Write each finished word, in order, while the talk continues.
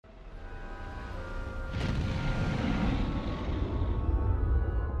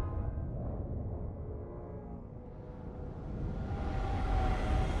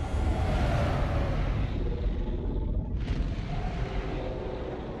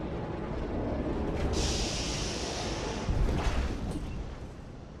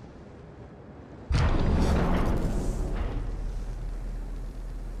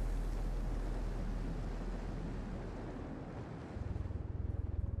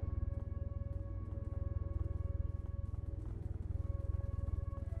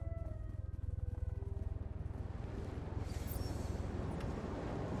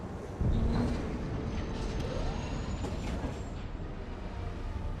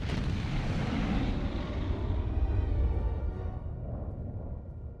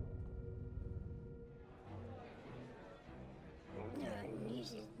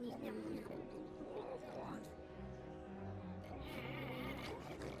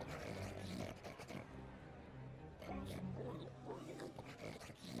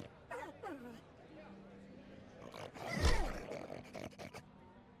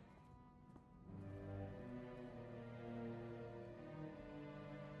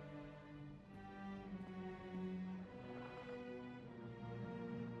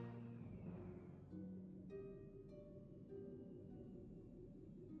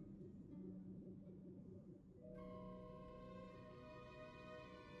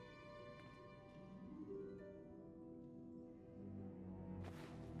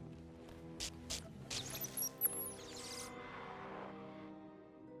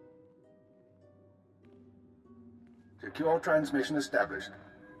Secure transmission established.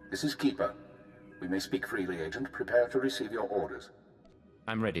 This is Keeper. We may speak freely, Agent. Prepare to receive your orders.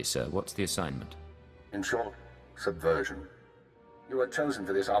 I'm ready, sir. What's the assignment? In short, subversion. You were chosen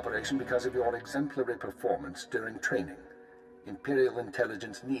for this operation because of your exemplary performance during training. Imperial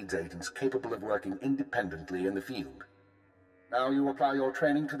intelligence needs agents capable of working independently in the field. Now you apply your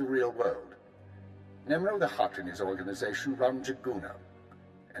training to the real world. Nemro the Hutt and his organization run Jaguna,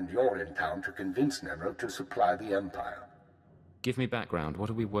 and you're in town to convince Nemro to supply the Empire. Give me background. What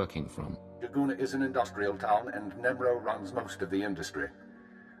are we working from? Jaguna is an industrial town, and Nemro runs most of the industry.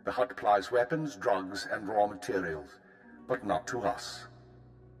 The Hutt supplies weapons, drugs, and raw materials, but not to us.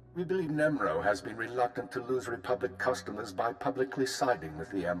 We believe Nemro has been reluctant to lose Republic customers by publicly siding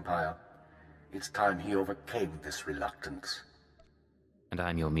with the Empire. It's time he overcame this reluctance. And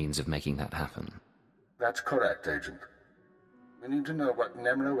I'm your means of making that happen. That's correct, Agent. We need to know what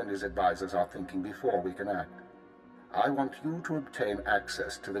Nemro and his advisors are thinking before we can act. I want you to obtain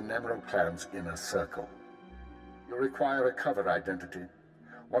access to the Nemro clan's inner circle. You'll require a cover identity.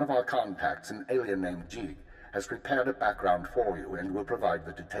 One of our contacts, an alien named Jig, has prepared a background for you and will provide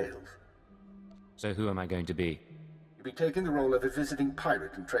the details. So who am I going to be? You'll be taking the role of a visiting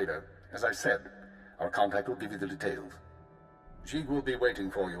pirate and trader. As I said, our contact will give you the details. Jig will be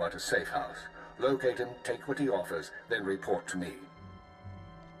waiting for you at a safe house. Locate him, take what he offers, then report to me.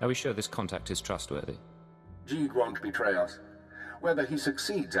 Are we sure this contact is trustworthy? Jig won't betray us. Whether he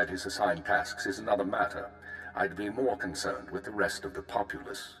succeeds at his assigned tasks is another matter. I'd be more concerned with the rest of the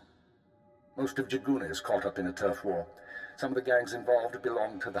populace. Most of Jaguna is caught up in a turf war. Some of the gangs involved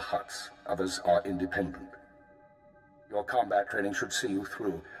belong to the Hutts. Others are independent. Your combat training should see you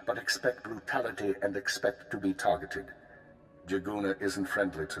through, but expect brutality and expect to be targeted. Jaguna isn't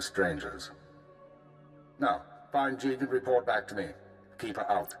friendly to strangers. Now, find Jig and report back to me. Keep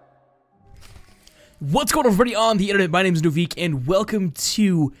her out. What's going on, everybody on the internet? My name is Noviek, and welcome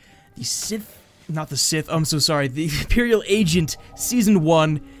to the the Imperial Agent Season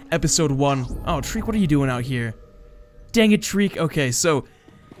 1, Episode 1. Oh, Treek, what are you doing out here? Dang it, Treek. Okay, so,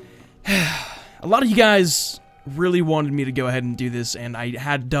 a lot of you guys really wanted me to go ahead and do this, and I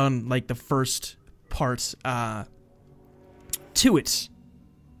had done, like, the first part, to it.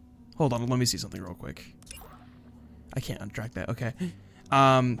 Hold on, let me see something real quick. I can't untrack that, okay.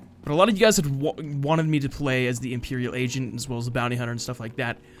 But a lot of you guys had wanted me to play as the Imperial Agent, as well as the Bounty Hunter and stuff like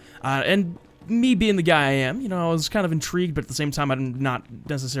that. And me being the guy I am, you know, I was kind of intrigued, but at the same time, I'm not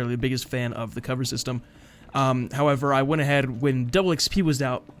necessarily the biggest fan of the cover system. However, I went ahead when Double XP was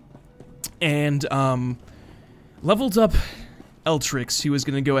out, and, leveled up Eltrix, who was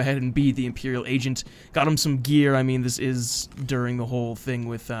going to go ahead and be the Imperial Agent. Got him some gear. I mean, this is during the whole thing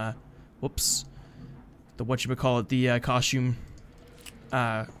with, the whatchamacallit, the, costume,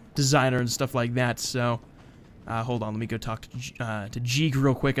 designer and stuff like that, so, hold on, let me go talk to Jeeg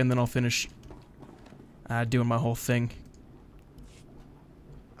real quick, and then I'll finish, doing my whole thing.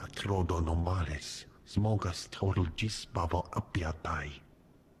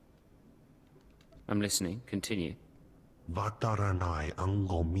 I'm listening. Continue. Vataranai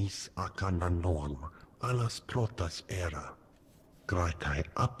angomis akananorm, alas protas era. Gratai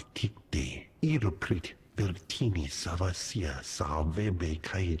aptikte, iruprit vertini savasia salvebe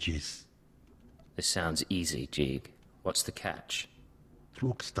kaigis. This sounds easy, Jig. What's the catch?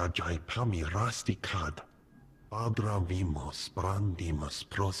 Fluxtajai pami rasticad. Padra vimos brandimus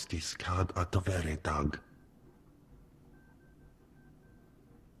prostis cad atveretag.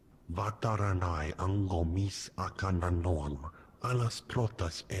 Vataranai angomis akananorm, alas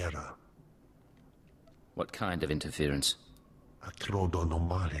protas era. What kind of interference?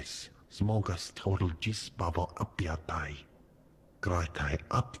 Acrodonomales, smogas total gisbavo apiatai. Gratai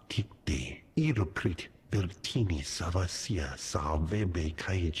aptikte, iruprit vertini savasia salvebe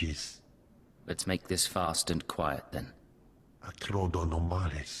kaigis. Let's make this fast and quiet, then.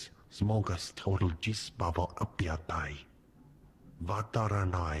 Acrodonomales, smogas total gisbavo apiatai.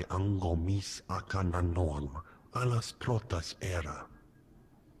 Vataranai angomis akananorm, alas protas era.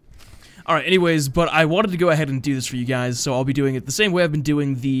 Alright, anyways, but I wanted to go ahead and do this for you guys, so I'll be doing it the same way I've been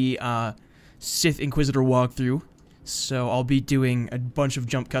doing the, Sith Inquisitor walkthrough. So I'll be doing a bunch of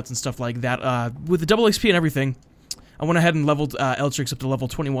jump cuts and stuff like that, with the double XP and everything. I went ahead and leveled, Eltrix up to level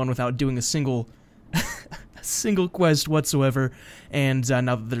 21 without doing a single, single quest whatsoever, and,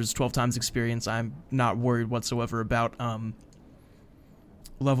 now that there's 12 times experience, I'm not worried whatsoever about,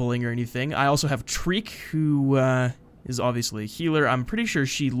 leveling or anything. I also have Treek, who, is obviously a healer. I'm pretty sure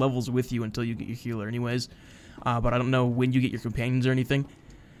she levels with you until you get your healer anyways, but I don't know when you get your companions or anything.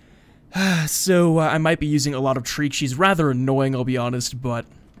 So, I might be using a lot of Treek. She's rather annoying, I'll be honest, but,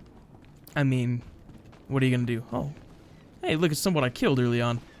 I mean, what are you gonna do? Oh, Hey, look, it's someone I killed early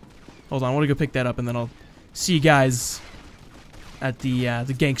on. Hold on, I want to go pick that up, and then I'll see you guys at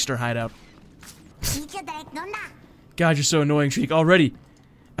the gangster hideout. God, you're so annoying, Shriek, already.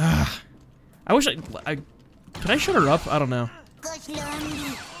 I wish could I shut her up? I don't know.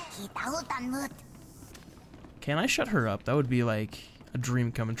 Can I shut her up? That would be like a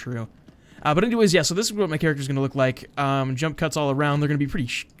dream coming true. But anyways, yeah, so this is what my character's going to look like. Jump cuts all around. They're going to be pretty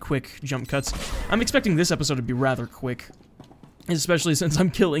quick jump cuts. I'm expecting this episode to be rather quick, especially since I'm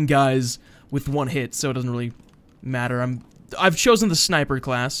killing guys with one hit, so it doesn't really matter. I've chosen the sniper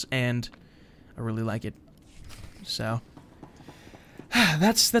class, and I really like it. So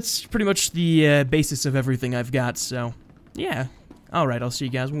that's pretty much the basis of everything I've got, so yeah. Alright, I'll see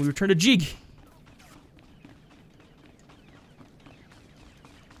you guys when we return to Jig.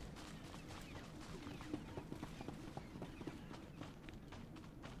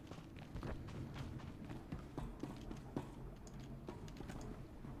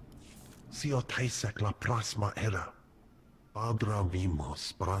 Sio taisek la plasma era. Padra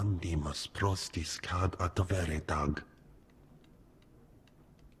vimos brandimus prostis cad atveretag.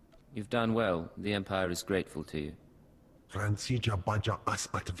 You've done well. The Empire is grateful to you. Fransija baja as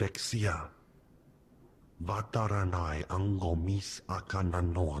atvexia. Vataranai angomis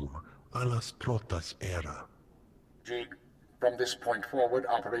akananorm, alas protas era. Jig, from this point forward,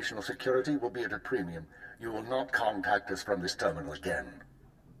 operational security will be at a premium. You will not contact us from this terminal again.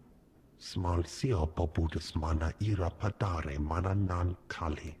 Smal sio popudus mana ira padare mananan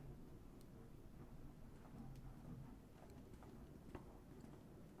kali.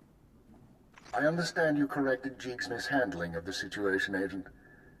 I understand you corrected Jig's mishandling of the situation, Agent.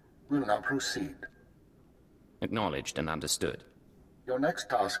 We'll now proceed. Acknowledged and understood. Your next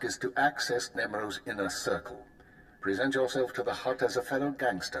task is to access Nemro's inner circle. Present yourself to the hut as a fellow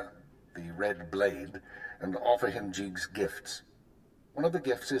gangster, the Red Blade, and offer him Jig's gifts. One of the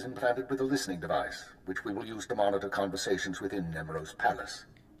gifts is implanted with a listening device, which we will use to monitor conversations within Nemro's palace.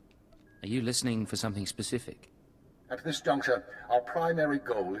 Are you listening for something specific? At this juncture, our primary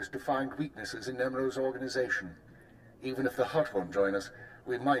goal is to find weaknesses in Nemro's organization. Even if the Hutt won't join us,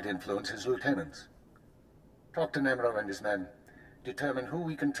 we might influence his lieutenants. Talk to Nemro and his men. Determine who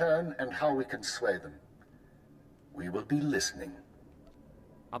we can turn and how we can sway them. We will be listening.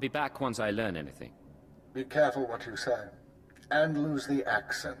 I'll be back once I learn anything. Be careful what you say. And lose the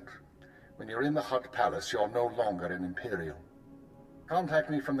accent. When you're in the Hutt Palace, you're no longer an Imperial. Contact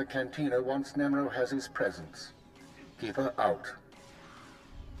me from the cantina once Nemro has his presence. Keep her out.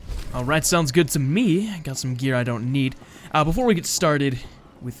 Alright, sounds good to me. I got some gear I don't need. Before we get started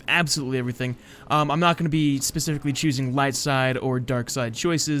with absolutely everything, I'm not going to be specifically choosing light side or dark side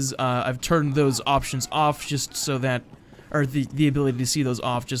choices. I've turned those options off just so that, or the ability to see those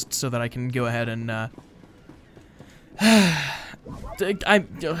off just so that I can go ahead and I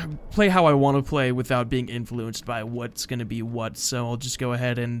play how I want to play without being influenced by what's going to be what, so I'll just go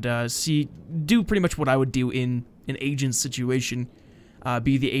ahead and do pretty much what I would do in an agent situation,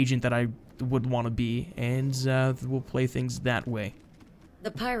 be the agent that I would want to be, and we'll play things that way.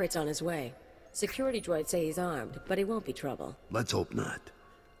 The pirate's on his way. Security droids say he's armed, but he won't be trouble. Let's hope not.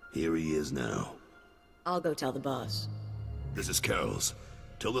 Here he is now. I'll go tell the boss. This is Carol's.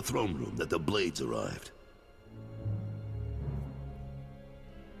 Tell the throne room that the Blades arrived.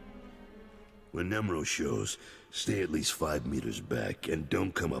 When Nemro shows, stay at least 5 meters back, and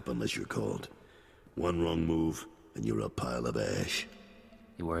don't come up unless you're called. One wrong move, and you're a pile of ash.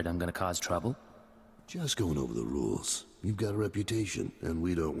 You worried I'm gonna cause trouble? Just going over the rules. You've got a reputation, and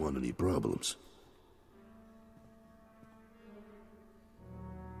we don't want any problems.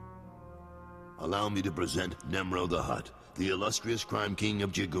 Allow me to present Nemro the Hutt, the illustrious crime king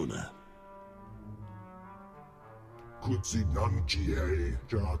of Jiguna. Kutsi nanchi he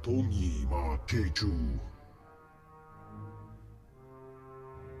jatongi ma kechu.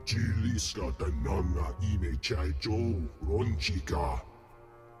 Chiliska tananga ime chaicho ronchika.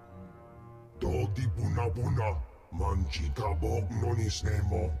 Dodi buna buna manchika bok nonis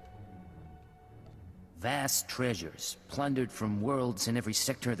nemo. Vast treasures, plundered from worlds in every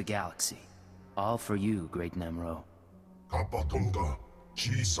sector of the galaxy. All for you, great Nemro. Kapatonga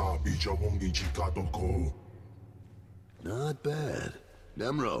chisa bijawongi chikatoko. Not bad.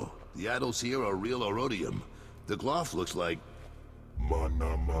 Nemro, the idols here are real Orodium. The cloth looks like...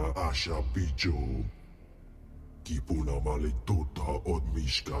 Manama asha bijo. Kipuna malituta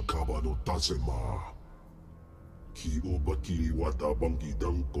odmishka kabano tasema. Ki ubaki wata bangi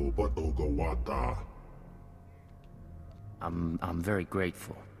danko batoga wata. I'm very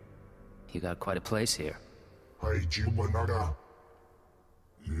grateful. You got quite a place here. Haiji banara.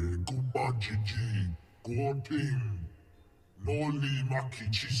 Gubajiji. Gorting. Noli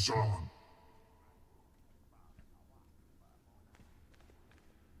Makichi-san.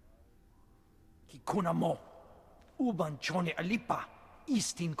 Kikuna mo. Uban chone alipa.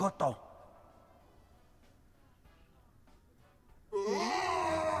 Istin koto.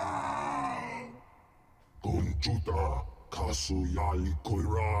 Konchuta kasu yali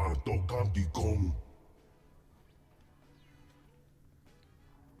koira tokanti kong.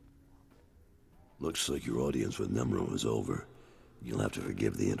 Looks like your audience with Nemro is over. You'll have to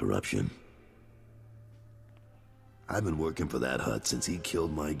forgive the interruption. I've been working for that hut since he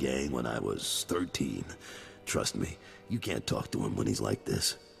killed my gang when I was 13. Trust me, you can't talk to him when he's like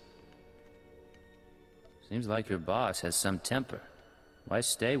this. Seems like your boss has some temper. Why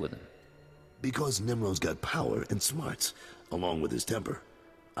stay with him? Because Nimro's got power and smarts, along with his temper.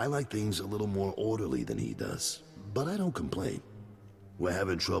 I like things a little more orderly than he does, but I don't complain. We're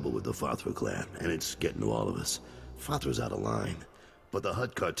having trouble with the Fathra clan, and it's getting to all of us. Fathra's out of line, but the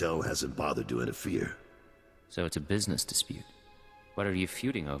Hut cartel hasn't bothered to interfere. So it's a business dispute. What are you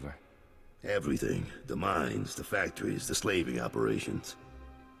feuding over? Everything. The mines, the factories, the slaving operations.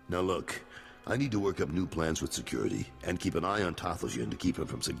 Now look, I need to work up new plans with security, and keep an eye on Tathosian to keep him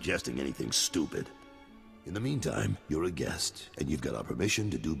from suggesting anything stupid. In the meantime, you're a guest, and you've got our permission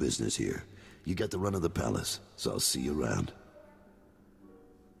to do business here. You got the run of the palace, so I'll see you around.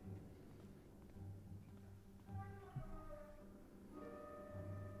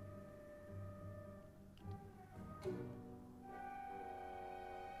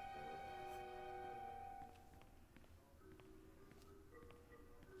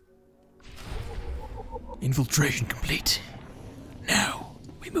 Infiltration complete. Now,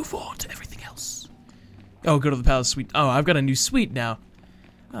 we move on to everything else. Oh, go to the palace suite. Oh, I've got a new suite now.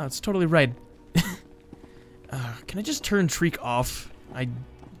 Oh, it's totally right. Can I just turn Treek off? I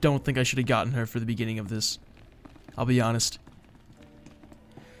don't think I should have gotten her for the beginning of this. I'll be honest.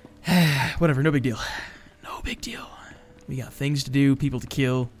 Whatever, no big deal. No big deal. We got things to do, people to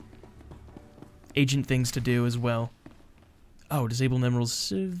kill. Agent things to do as well. Oh, disable Emerald's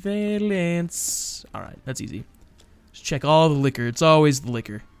surveillance. Alright, that's easy. Just check all the liquor. It's always the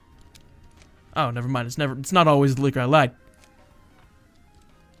liquor. Oh, never mind. It's not always the liquor. I lied.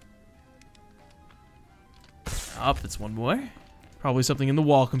 Oh, that's one more. Probably something in the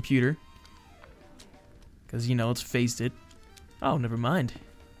wall computer. Because, you know, let's face it. Oh, never mind.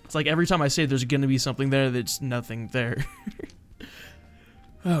 It's like every time I say there's gonna be something there, there's nothing there.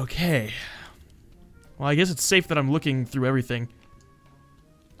 Okay. Well, I guess it's safe that I'm looking through everything.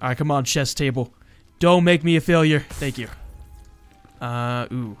 Alright, come on, chess table. Don't make me a failure. Thank you.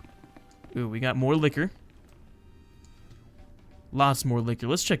 Ooh. Ooh, we got more liquor. Lots more liquor.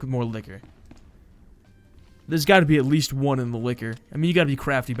 Let's check with more liquor. There's got to be at least one in the liquor. I mean, you got to be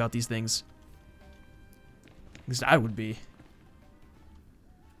crafty about these things. At least I would be.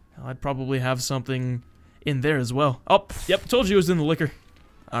 I'd probably have something in there as well. Oh, yep, told you it was in the liquor.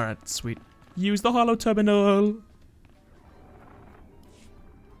 Alright, sweet. Use the hollow terminal.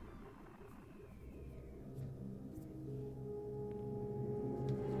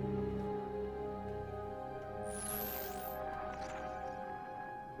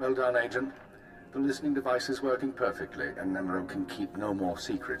 Well done, Agent. The listening device is working perfectly, and Nemro can keep no more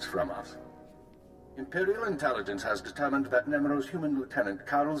secrets from us. Imperial intelligence has determined that Nemro's human lieutenant,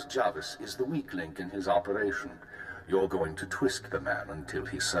 Carlos Jarvis, is the weak link in his operation. You're going to twist the man until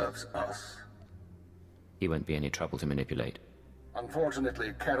he serves us. He won't be any trouble to manipulate.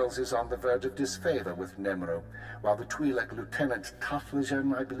 Unfortunately, Carols is on the verge of disfavor with Nemro, while the Twi'lek Lieutenant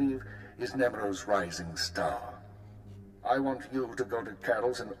Taflajan, I believe, is Nemro's rising star. I want you to go to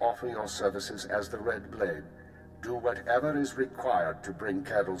Carols and offer your services as the Red Blade. Do whatever is required to bring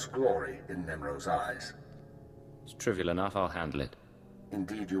Carol's glory in Nemro's eyes. It's trivial enough, I'll handle it.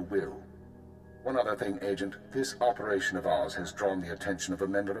 Indeed you will. One other thing, Agent. This operation of ours has drawn the attention of a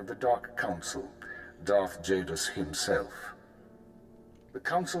member of the Dark Council, Darth Jadus himself. The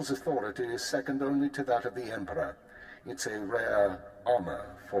Council's authority is second only to that of the Emperor. It's a rare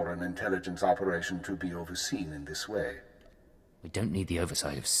honor for an intelligence operation to be overseen in this way. We don't need the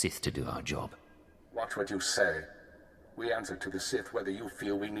oversight of Sith to do our job. Watch what you say. We answer to the Sith whether you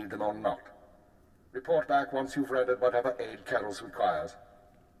feel we need them or not. Report back once you've rendered whatever aid Carols requires.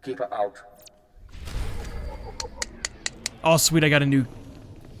 Keep her out. Oh, sweet, I got a new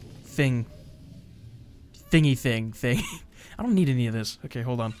thing. Thingy thing. I don't need any of this. Okay,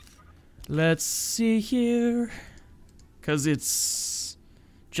 hold on. Let's see here. Because it's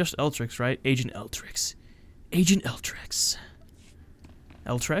just Eltrix, right? Agent Eltrix. Agent Eltrix.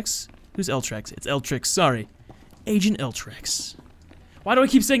 Eltrix? Who's Eltrix? It's Eltrix, sorry. Agent Eltrix. Why do I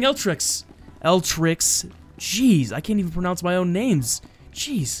keep saying Eltrix? Eltrix Jeez, I can't even pronounce my own names.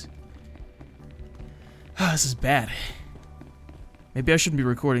 Jeez. This is bad. Maybe I shouldn't be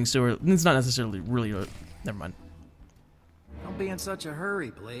recording so early. It's not necessarily really... never mind. Don't be in such a hurry,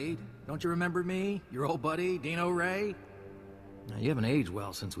 Blade. Don't you remember me? Your old buddy, Dino Ray? Now, you haven't aged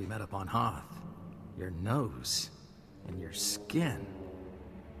well since we met up on Hoth. Your nose and your skin.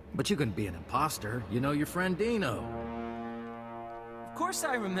 But you couldn't be an imposter. You know your friend Dino. Of course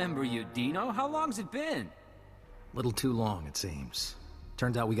I remember you, Dino. How long's it been? Little too long, it seems.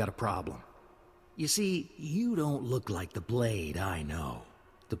 Turns out we got a problem. You see, you don't look like the Blade I know.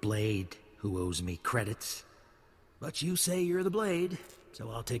 The Blade who owes me credits. But you say you're the Blade, so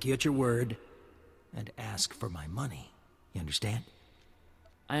I'll take you at your word and ask for my money. You understand?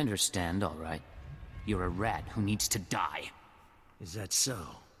 I understand, all right. You're a rat who needs to die. Is that so?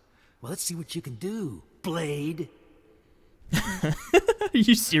 Well, let's see what you can do, Blade. Are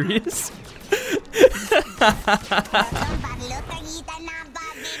you serious?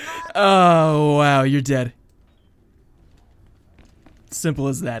 Oh, wow, you're dead. Simple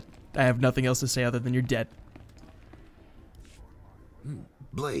as that. I have nothing else to say other than you're dead.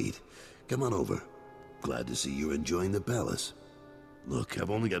 Blade, come on over. Glad to see you're enjoying the palace. Look, I've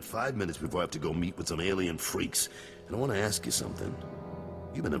only got 5 minutes before I have to go meet with some alien freaks, and I want to ask you something.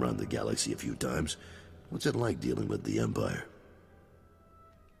 You've been around the galaxy a few times. What's it like dealing with the Empire?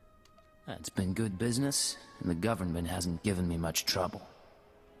 It's been good business, and the government hasn't given me much trouble.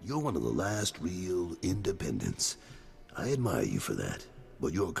 You're one of the last real independents. I admire you for that,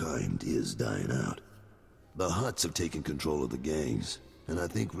 but your kind is dying out. The Hutts have taken control of the gangs, and I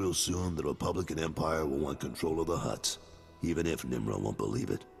think real soon the Republican Empire will want control of the Hutts, even if Nimrod won't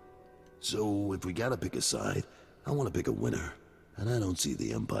believe it. So if we gotta pick a side, I want to pick a winner, and I don't see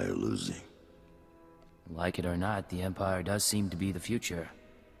the Empire losing. Like it or not, the Empire does seem to be the future.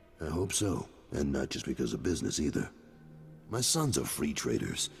 I hope so, and not just because of business either. My sons are free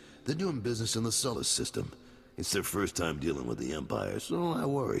traders. They're doing business in the Sullus system. It's their first time dealing with the Empire, so I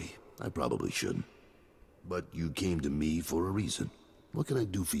worry. I probably shouldn't. But you came to me for a reason. What can I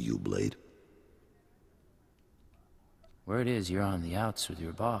do for you, Blade? Word is you're on the outs with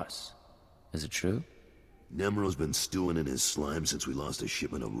your boss. Is it true? Nemro's been stewing in his slime since we lost a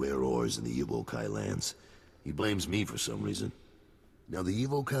shipment of rare ores in the Evokai lands. He blames me for some reason. Now the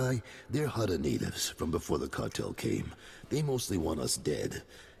Evokai, they're Hutta natives from before the cartel came. They mostly want us dead.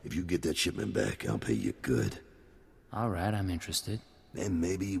 If you get that shipment back, I'll pay you good. Alright, I'm interested. And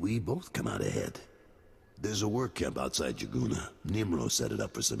maybe we both come out ahead. There's a work camp outside Jaguna. Nimro set it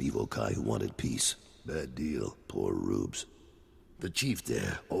up for some Evokai who wanted peace. Bad deal. Poor rubes. The chief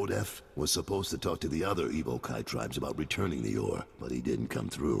there, Odef, was supposed to talk to the other Evokai tribes about returning the ore, but he didn't come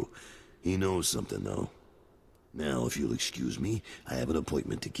through. He knows something, though. Now, if you'll excuse me, I have an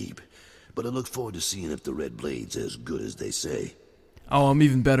appointment to keep. But I look forward to seeing if the Red Blade's as good as they say. Oh, I'm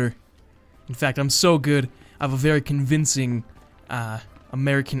even better. In fact, I'm so good, I have a very convincing,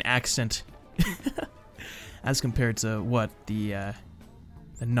 American accent. As compared to, what, the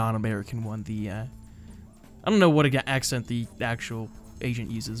non-American one, I don't know what accent the actual agent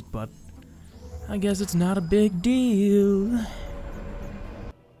uses, but I guess it's not a big deal.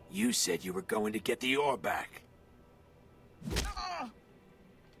 You said you were going to get the ore back.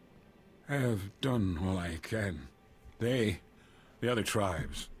 I have done all I can. The other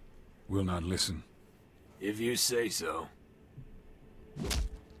tribes, will not listen. If you say so.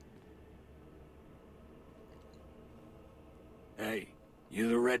 Hey, you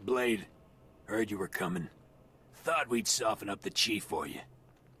the Red Blade? Heard you were coming. Thought we'd soften up the chief for you.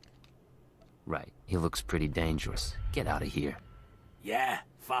 Right, he looks pretty dangerous. Get out of here. Yeah,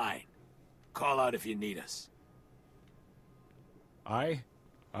 fine. Call out if you need us. I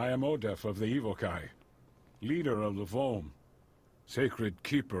am Odef of the Evokai, leader of the Vom, sacred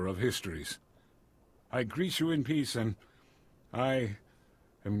keeper of histories. I greet you in peace, and I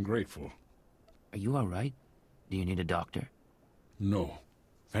am grateful. Are you alright? Do you need a doctor? No,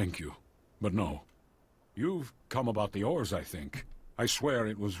 thank you, but no. You've come about the ores, I think. I swear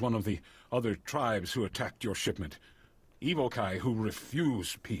it was one of the other tribes who attacked your shipment. Evokai who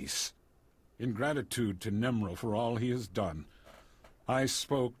refused peace. In gratitude to Nemro for all he has done, I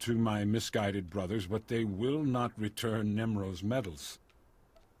spoke to my misguided brothers, but they will not return Nemro's medals.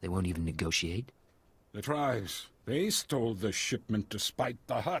 They won't even negotiate? The tribes, they stole the shipment to spite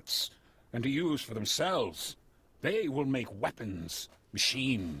the Hutts, and to use for themselves. They will make weapons,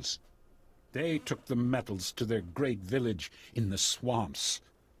 machines. They took the metals to their great village in the swamps.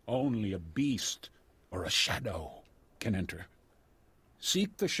 Only a beast or a shadow can enter.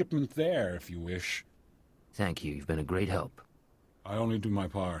 Seek the shipment there if you wish. Thank you, you've been a great help. I only do my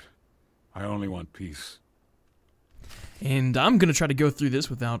part. I only want peace. And I'm gonna try to go through this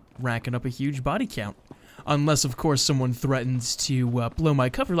without racking up a huge body count. Unless, of course, someone threatens to blow my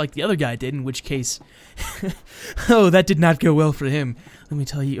cover like the other guy did, in which case... oh, that did not go well for him. Let me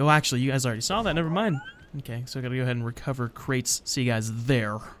tell you... Oh, actually, you guys already saw that. Never mind. Okay, so I gotta go ahead and recover crates. See you guys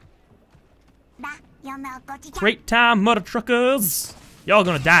there. Crate time, mother truckers! Y'all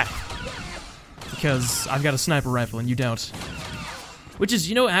gonna die. Because I've got a sniper rifle and you don't. Which is,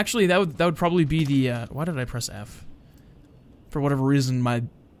 you know, actually, that would probably be the... why did I press F? For whatever reason, my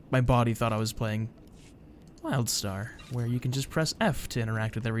body thought I was playing WildStar, where you can just press F to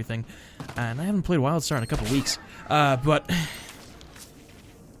interact with everything. And I haven't played WildStar in a couple weeks. But...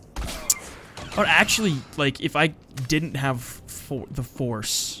 or actually, like, if I didn't have the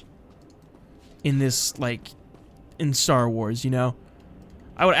Force in this, like, in Star Wars, you know,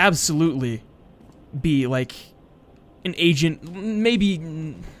 I would absolutely be, like, an agent,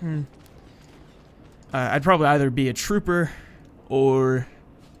 maybe... I'd probably either be a trooper or...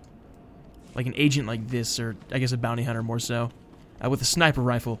 like an agent like this, or I guess a bounty hunter more so, with a sniper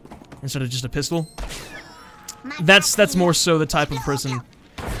rifle instead of just a pistol. That's more so the type of person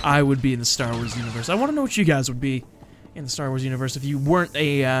I would be in the Star Wars universe. I want to know what you guys would be in the Star Wars universe if you weren't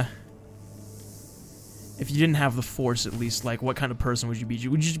a, if you didn't have the Force at least. Like, what kind of person would you be?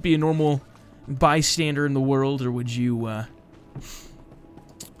 Would you just be a normal bystander in the world, or would you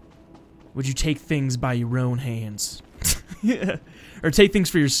take things by your own hands? Yeah. Or take things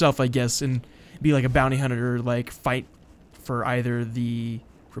for yourself, I guess, and be like a bounty hunter, or like fight for either the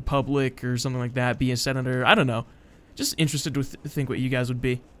Republic or something like that, be a senator, I don't know. Just interested to think what you guys would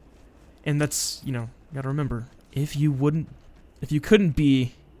be. And that's, you know, gotta remember, if you couldn't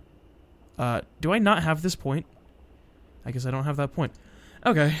be, do I not have this point? I guess I don't have that point.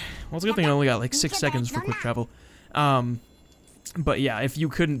 Okay, well, it's a good thing I only got like 6 seconds for quick travel. But yeah, if you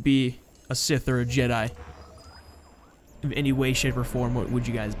couldn't be a Sith or a Jedi, in any way, shape, or form, what would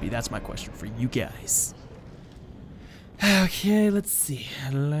you guys be? That's my question for you guys. Okay, let's see.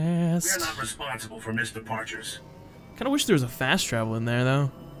 Last... We're not responsible for missed departures. Kind of wish there was a fast travel in there,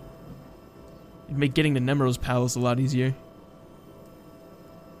 though. It'd make getting to Nemro's palace a lot easier.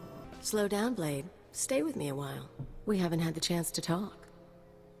 Slow down, Blade. Stay with me a while. We haven't had the chance to talk.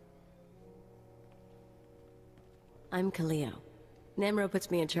 I'm Kaleo. Nemro puts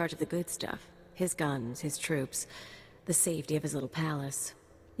me in charge of the good stuff. His guns, his troops, the safety of his little palace.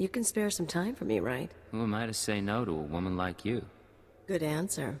 You can spare some time for me, right? Who am I to say no to a woman like you? Good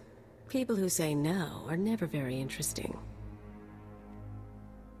answer. People who say no are never very interesting.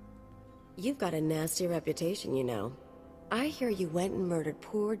 You've got a nasty reputation, you know. I hear you went and murdered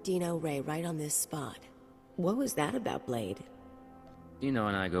poor Dino Ray right on this spot. What was that about, Blade? Dino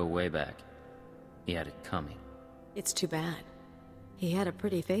and I go way back. He had it coming. It's too bad. He had a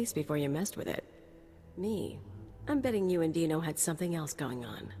pretty face before you messed with it. Me, I'm betting you and Dino had something else going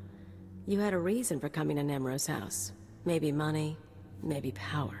on. You had a reason for coming to Nemro's house. Maybe money, maybe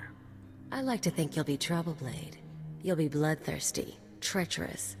power. I like to think you'll be trouble, Blade. You'll be bloodthirsty,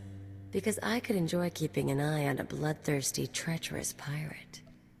 treacherous. Because I could enjoy keeping an eye on a bloodthirsty, treacherous pirate.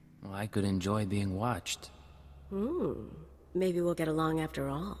 Well, I could enjoy being watched. Maybe we'll get along after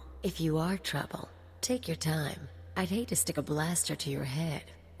all. If you are trouble, take your time. I'd hate to stick a blaster to your head,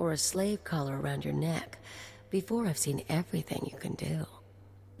 or a slave collar around your neck, before I've seen everything you can do.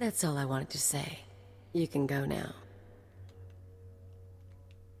 That's all I wanted to say. You can go now.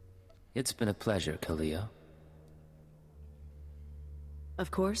 It's been a pleasure, Kaleo. Of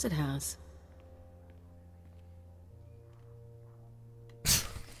course it has.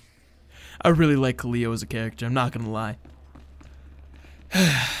 I really like Kaleo as a character, I'm not gonna lie.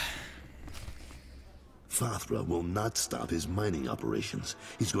 Fathra will not stop his mining operations.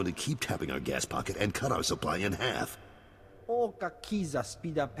 He's going to keep tapping our gas pocket and cut our supply in half. O kakiza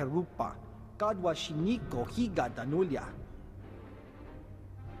spida perupa, kadwa shiniko higa danulia.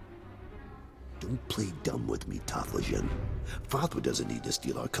 Don't play dumb with me, Taflajan. Fathra doesn't need to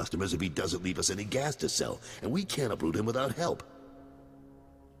steal our customers if he doesn't leave us any gas to sell, and we can't uproot him without help.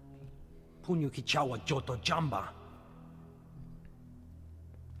 Punyu kichawa joto jamba.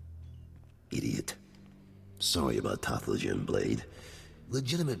 Idiot. Sorry about Taflajan, Blade.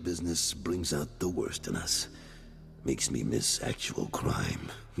 Legitimate business brings out the worst in us. Makes me miss actual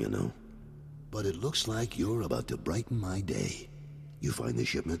crime, you know? But it looks like you're about to brighten my day. You find the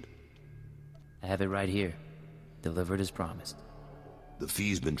shipment? I have it right here. Delivered as promised. The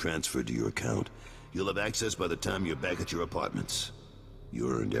fee's been transferred to your account. You'll have access by the time you're back at your apartments. You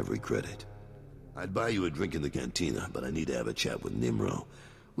earned every credit. I'd buy you a drink in the cantina, but I need to have a chat with Nimro.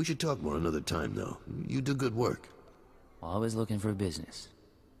 We should talk more another time, though. You do good work. Always looking for business.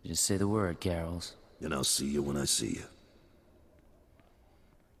 Just say the word, Carols. And I'll see you when I see you.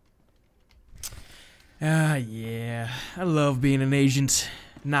 Yeah. I love being an agent.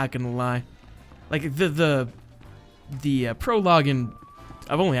 Not gonna lie. Like, the prologue, and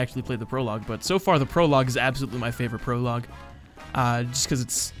I've only actually played the prologue, but so far the prologue is absolutely my favorite prologue. Just because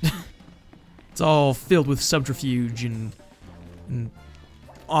it's it's all filled with subterfuge and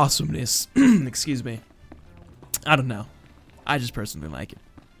awesomeness. Excuse me. I don't know. I just personally like it.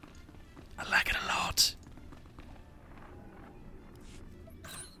 I like it a lot.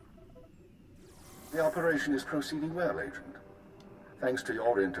 The operation is proceeding well, Agent. Thanks to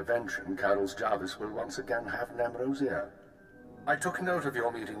your intervention, Carol's Jarvis will once again have Nemro's ear. I took note of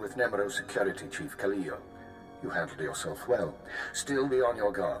your meeting with Nemro's security chief, Kaleo. You handled yourself well. Still be on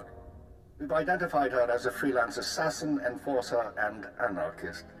your guard. We've identified her as a freelance assassin, enforcer, and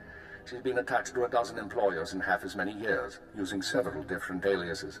anarchist. She's been attached to a dozen employers in half as many years, using several different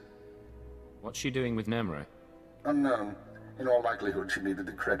aliases. What's she doing with Nemro? Unknown. In all likelihood, she needed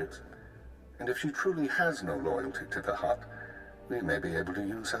the credits. And if she truly has no loyalty to the Hut, we may be able to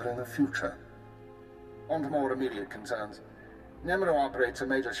use her in the future. On to more immediate concerns. Nemro operates a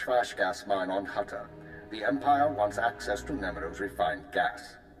major Schwarzgas gas mine on Hutta. The Empire wants access to Nemro's refined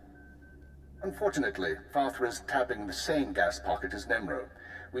gas. Unfortunately, Farthra is tapping the same gas pocket as Nemro.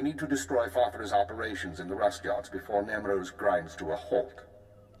 We need to destroy Farthra's operations in the rust yards before Nemro's grinds to a halt.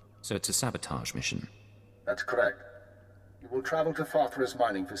 So it's a sabotage mission? That's correct. You will travel to Farthra's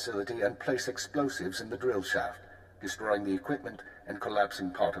mining facility and place explosives in the drill shaft, destroying the equipment and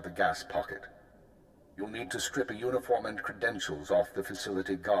collapsing part of the gas pocket. You'll need to strip a uniform and credentials off the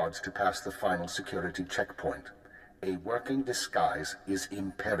facility guards to pass the final security checkpoint. A working disguise is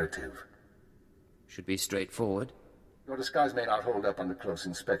imperative. Should be straightforward. Your disguise may not hold up under close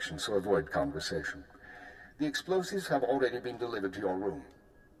inspection, so avoid conversation. The explosives have already been delivered to your room.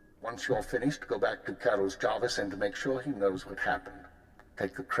 Once you're finished, go back to Carol's Jarvis and make sure he knows what happened.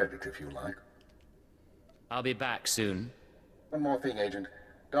 Take the credit if you like. I'll be back soon. One more thing, Agent.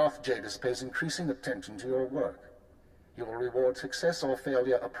 Darth Jadis pays increasing attention to your work. He will reward success or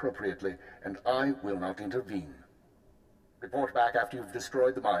failure appropriately, and I will not intervene. Report back after you've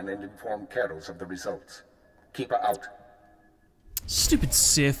destroyed the mine and inform Carols of the results. Keep her out. Stupid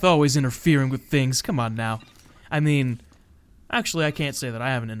Sith, always interfering with things. Come on now. I mean, actually, I can't say that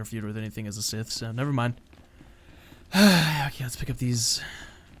I haven't interfered with anything as a Sith, so never mind. Okay, let's pick up these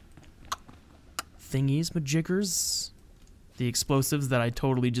thingies, majiggers. The explosives that I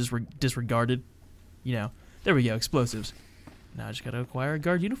totally just disregarded. You know, there we go, explosives. Now I just gotta acquire a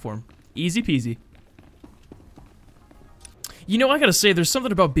guard uniform. Easy peasy. You know, I gotta say, there's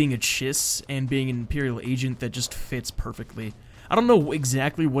something about being a Chiss and being an Imperial agent that just fits perfectly. I don't know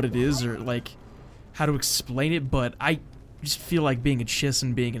exactly what it is or, like, how to explain it, but I just feel like being a Chiss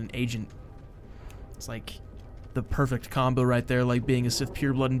and being an agent. It's like the perfect combo right there, like being a Sith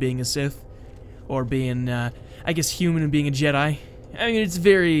pureblood and being a Sith. Or being, I guess, human and being a Jedi. I mean, it's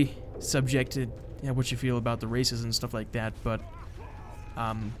very subject to what you feel about the races and stuff like that, but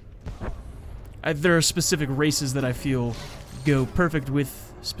there are specific races that I feel go perfect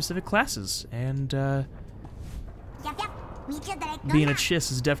with specific classes, and being a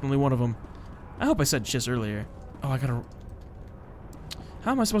Chiss is definitely one of them. I hope I said Chiss earlier. Oh, I gotta...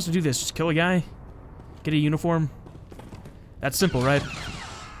 How am I supposed to do this? Just kill a guy? Get a uniform? That's simple, right?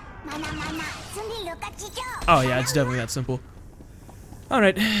 Oh yeah, it's definitely that simple.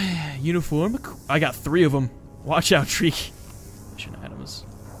 Alright, uniform. I got 3 of them. Watch out, Tree. Mission items.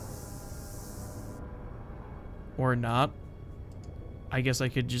 Or not. I guess I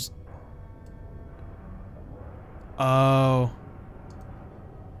could just... Oh.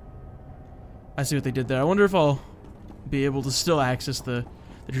 I see what they did there. I wonder if I'll be able to still access the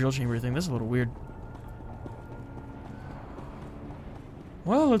drill chamber thing. That's a little weird.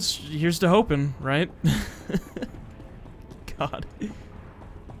 Well, here's to hoping, right? God.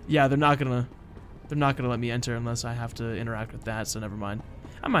 Yeah, they're not gonna let me enter unless I have to interact with that, so never mind.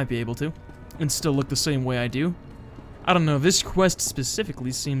 I might be able to, and still look the same way I do. I don't know, this quest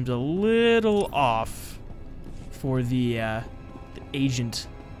specifically seemed a little off for the agent.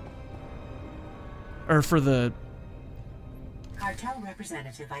 Or for the... Cartel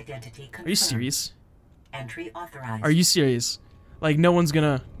representative identity confirmed. Are you serious? Entry authorized. Are you serious? Like, no one's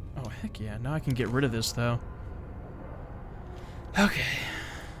gonna... Oh, heck yeah. Now I can get rid of this, though. Okay.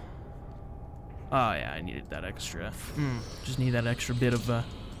 Oh, yeah, I needed that extra. Just need that extra bit of,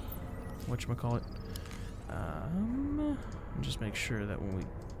 whatchamacallit. Just make sure that when we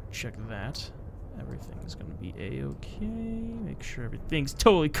check that, everything's gonna be A-okay. Make sure everything's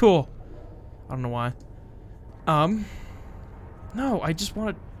totally cool. I don't know why. No, I just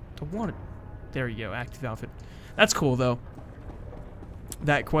want it. There you go, active outfit. That's cool, though.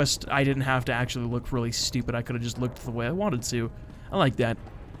 That quest, I didn't have to actually look really stupid. I could have just looked the way I wanted to. I like that.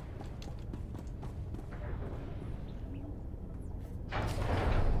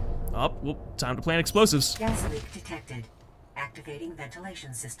 Oh, well, time to plant explosives. Gas leak detected. Activating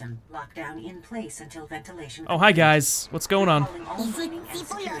ventilation system. Lockdown in place until ventilation. Oh, hi guys. What's going on?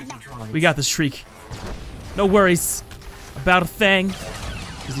 We got this shriek. No worries about a thing.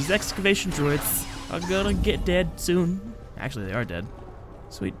 Because these excavation droids are gonna get dead soon. Actually, they are dead.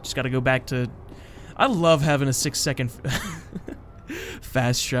 Sweet. Just gotta go back to... I love having a 6-second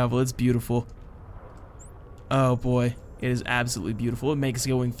fast travel. It's beautiful. Oh boy. It is absolutely beautiful. It makes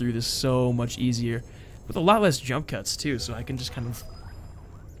going through this so much easier. With a lot less jump cuts, too, so I can just kind of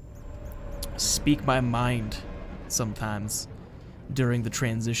speak my mind sometimes during the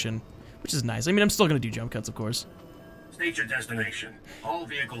transition, which is nice. I mean, I'm still going to do jump cuts, of course. State your destination. All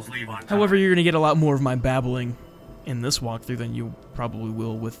vehicles leave on time. However, you're going to get a lot more of my babbling in this walkthrough than you probably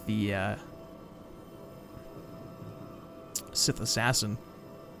will with the Sith Assassin.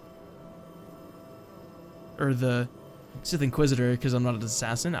 Or the Sith Inquisitor, because I'm not an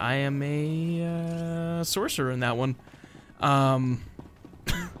assassin. I am a sorcerer in that one.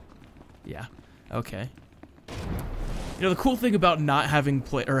 Yeah. Okay. You know, the cool thing about not having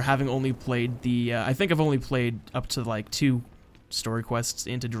having only played the I think I've only played up to like 2 story quests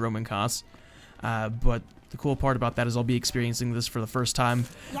into Jerome and Koss. But the cool part about that is I'll be experiencing this for the first time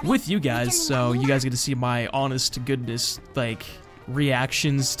with you guys, so you guys get to see my honest to goodness like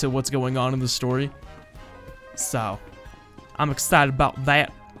reactions to what's going on in the story. So I'm excited about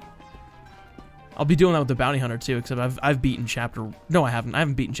that. I'll be doing that with the Bounty Hunter too, except I've beaten chapter... No, I haven't. I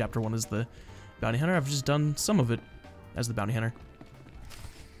haven't beaten chapter 1 as the Bounty Hunter. I've just done some of it as the Bounty Hunter.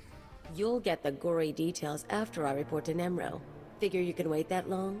 You'll get the gory details after I report to Nemro. Figure you can wait that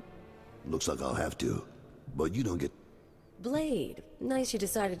long? Looks like I'll have to. But you don't get... Blade, nice you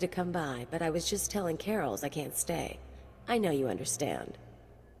decided to come by, but I was just telling Carols I can't stay. I know you understand.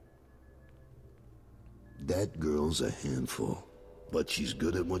 That girl's a handful. But she's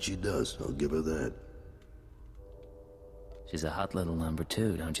good at what she does, I'll give her that. She's a hot little number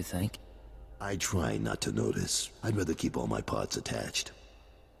too, don't you think? I try not to notice. I'd rather keep all my parts attached.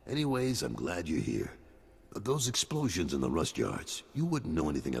 Anyways, I'm glad you're here. Those explosions in the rust yards, you wouldn't know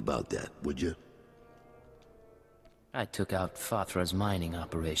anything about that, would you? I took out Fathra's mining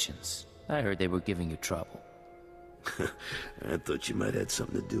operations. I heard they were giving you trouble. I thought you might have had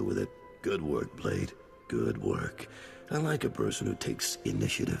something to do with it. Good work, Blade. Good work. I like a person who takes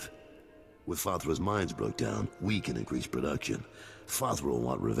initiative. With Fathra's mines broke down, we can increase production. Fathra will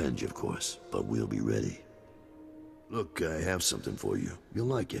want revenge, of course, but we'll be ready. Look, I have something for you. You'll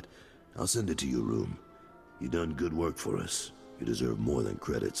like it. I'll send it to your room. You done good work for us. You deserve more than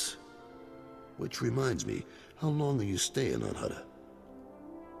credits. Which reminds me, how long are you staying on Hutta?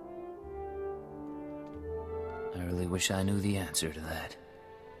 I really wish I knew the answer to that.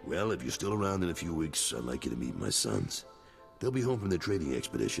 Well, if you're still around in a few weeks, I'd like you to meet my sons. They'll be home from their trading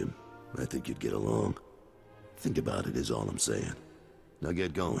expedition. I think you'd get along. Think about it is all I'm saying. Now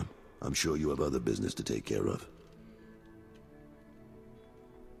get going. I'm sure you have other business to take care of.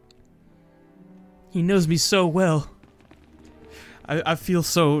 He knows me so well. I feel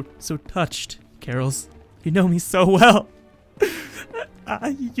so touched, Carols. You know me so well.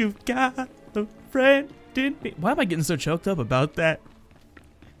 You've got a friend in me. Why am I getting so choked up about that?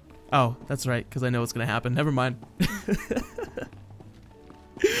 Oh, that's right, because I know what's going to happen. Never mind.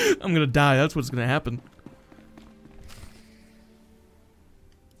 I'm going to die. That's what's going to happen.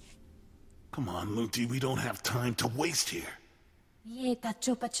 Come on, Luti, we don't have time to waste here.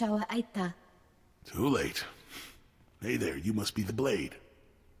 Too late. Hey there, you must be the Blade.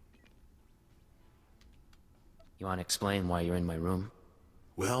 You want to explain why you're in my room?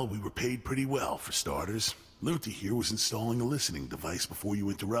 Well, we were paid pretty well, for starters. Luti here was installing a listening device before you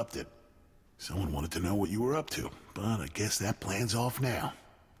interrupted. Someone wanted to know what you were up to, but I guess that plan's off now.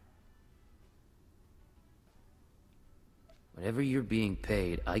 Whatever you're being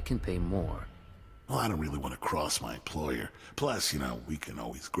paid, I can pay more. Well, I don't really want to cross my employer. Plus, you know, we can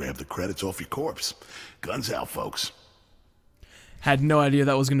always grab the credits off your corpse. Guns out, folks. Had no idea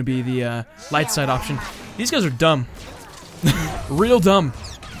that was going to be the light side option. These guys are dumb. Real dumb.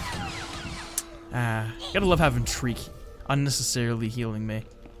 Gotta love having Shriek unnecessarily healing me.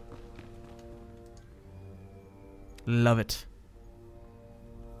 Love it.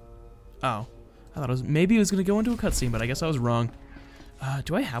 Oh. I thought it was, maybe it was going to go into a cutscene, but I guess I was wrong.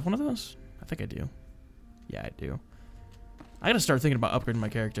 Do I have one of those? I think I do. Yeah, I do. I gotta start thinking about upgrading my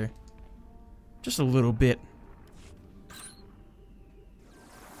character. Just a little bit.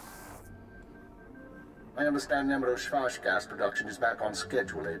 I understand Nemro's Schwash gas production is back on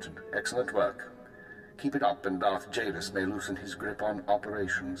schedule, Agent. Excellent work. Keep it up and Darth Jadis may loosen his grip on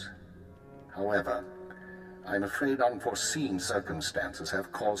operations. However, I'm afraid unforeseen circumstances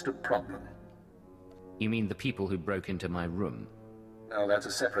have caused a problem. You mean the people who broke into my room? No, that's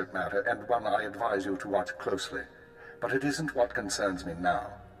a separate matter, and one I advise you to watch closely. But it isn't what concerns me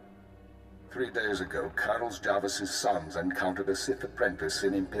now. 3 days ago, Carl Jarvis's sons encountered a Sith apprentice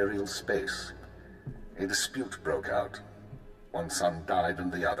in Imperial space. A dispute broke out. One son died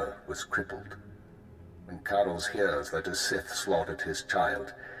and the other was crippled. When Carl hears that a Sith slaughtered his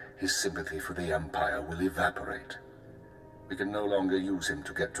child, his sympathy for the Empire will evaporate. We can no longer use him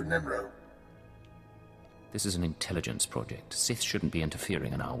to get to Nemro. This is an intelligence project. Sith shouldn't be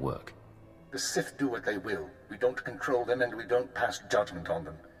interfering in our work. The Sith do what they will. We don't control them and we don't pass judgment on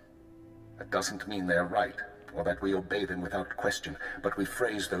them. That doesn't mean they're right, or that we obey them without question, but we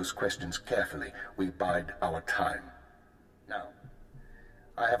phrase those questions carefully. We bide our time. Now,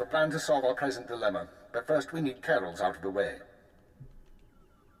 I have a plan to solve our present dilemma, but first we need Carol's out of the way.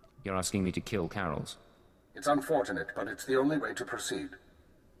 You're asking me to kill Carol's? It's unfortunate, but it's the only way to proceed.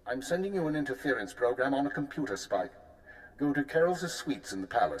 I'm sending you an interference program on a computer spike. Go to Carol's suites in the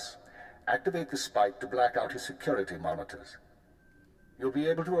palace. Activate the spike to black out his security monitors. You'll be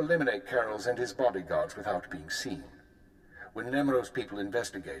able to eliminate Carol's and his bodyguards without being seen. When Nemro's people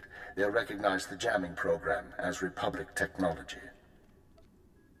investigate, they'll recognize the jamming program as Republic technology.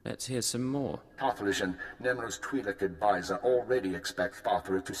 Let's hear some more. Tarthalishan, Nemro's Twi'lek advisor, already expects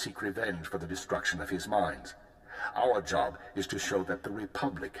Farthra to seek revenge for the destruction of his mines. Our job is to show that the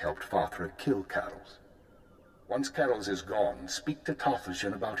Republic helped Farthra kill Carol's. Once Carol's is gone, speak to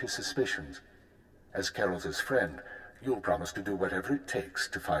Tarthalishan about his suspicions. As Carol's friend, you'll promise to do whatever it takes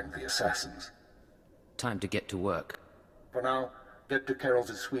to find the assassins. Time to get to work. For now, get to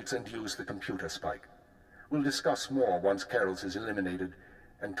Carol's suites and use the computer spike. We'll discuss more once Carol's is eliminated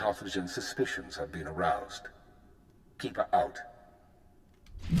and Tarthalishan's suspicions have been aroused. Keep her out.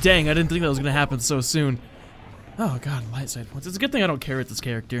 Dang, I didn't think that was gonna happen so soon. Oh god, light side points. It's a good thing I don't care with this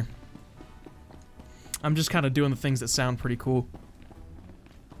character. I'm just kind of doing the things that sound pretty cool.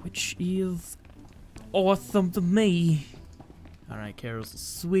 Which is awesome to me. Alright, Carol's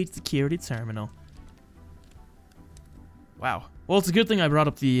sweet security terminal. Wow. Well, it's a good thing I brought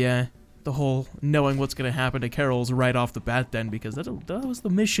up the whole knowing what's gonna happen to Carol's right off the bat then, because that was the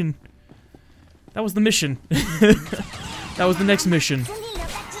mission. That was the mission. That was the next mission.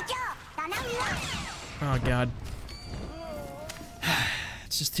 Oh god.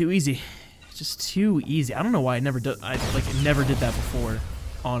 It's just too easy. It's just too easy. I don't know why I never did never did that before,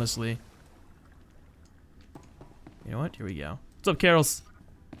 honestly. You know what? Here we go. What's up, Carol's?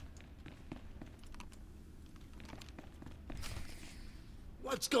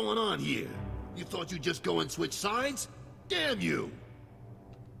 What's going on here? You thought you'd just go and switch sides? Damn you!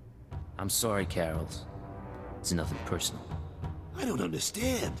 I'm sorry, Carol's. It's nothing personal. I don't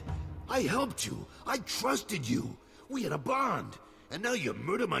understand. I helped you. I trusted you. We had a bond. And now you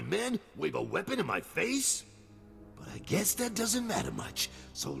murder my men, wave a weapon in my face? But I guess that doesn't matter much.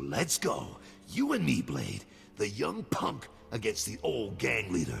 So let's go. You and me, Blade. The young punk against the old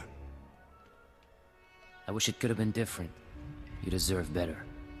gang leader. I wish it could have been different. You deserve better.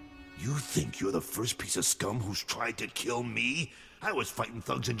 You think you're the first piece of scum who's tried to kill me? I was fighting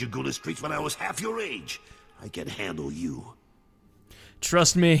thugs in Jaguna streets when I was half your age. I can handle you.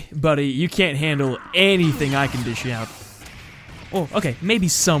 Trust me, buddy, you can't handle anything I can dish out. Oh, okay, maybe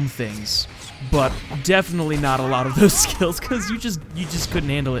some things, but definitely not a lot of those skills, because you just couldn't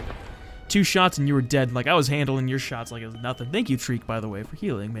handle it. 2 shots and you were dead. Like, I was handling your shots like it was nothing. Thank you, Treek, by the way, for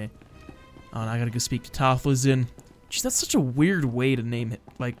healing me. Oh, now I gotta go speak to Tarthalishan. Jeez, that's such a weird way to name it.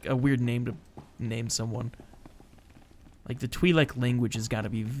 Like, a weird name to name someone. Like, the Twi'lek language has gotta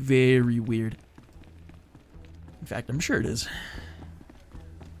be very weird. In fact, I'm sure it is.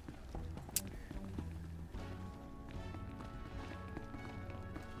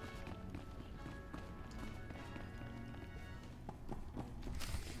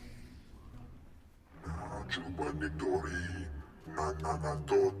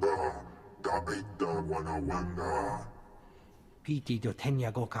 Piti do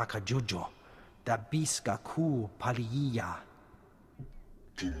tenya go kaka jojo, da biska ku paliya.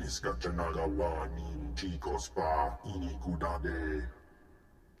 Tiliska chanagawa nin chicos pa inikudade.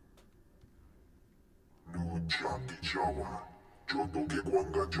 Nujati chawa, jodo ke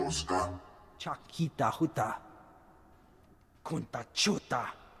kwanga joska. Chakita huta. Kunta chuta.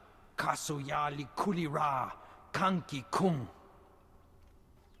 Kasuyali kulira. Kanki kung.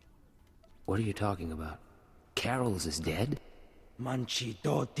 What are you talking about? Carol's is dead? Manchi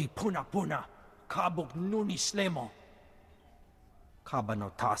do di puna puna. Kabuk nunis lemo.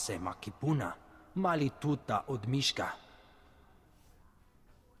 Kabanotase makipuna. Malituta odmishka.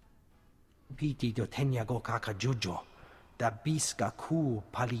 Piti do tenyago kakajujo. Da biska ku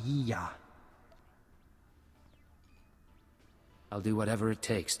paliya. I'll do whatever it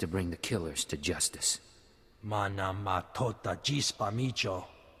takes to bring the killers to justice. Mana matota jispa micho.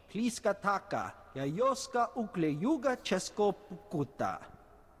 Pliska taka. Yayoska ukle yuga chesko pukuta.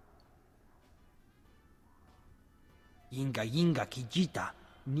 Yinga yinga kijita.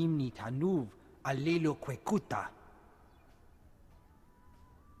 Nimni tanuv. Alelo kwekuta.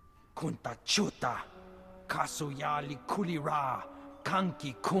 Kunta chuta. Kasuyali kulira.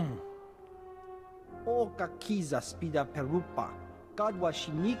 Kanki kung. Oka kiza spida perupa. Kadwa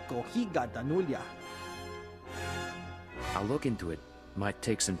shiniko higa danulia. I'll look into it. Might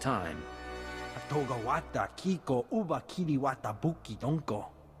take some time. Atoga wata kiko uba kiriwata buki donko.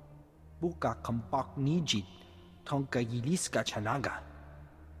 Buka kampak nijit. Tonka yiliska chanaga.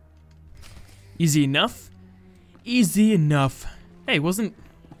 Easy enough? Easy enough. Hey, wasn't...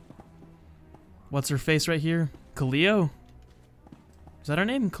 What's her face right here? Kaleo? Is that her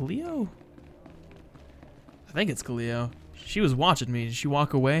name? Kaleo? I think it's Kaleo. She was watching me. Did she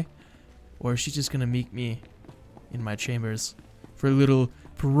walk away? Or is she just gonna meet me in my chambers for a little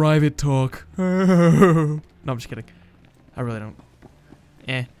private talk? No, I'm just kidding. I really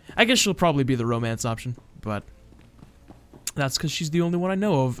don't. I guess she'll probably be the romance option, but that's because she's the only one I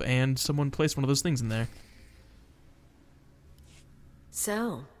know of, and someone placed one of those things in there.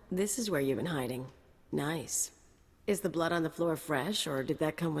 So, this is where you've been hiding. Nice. Is the blood on the floor fresh, or did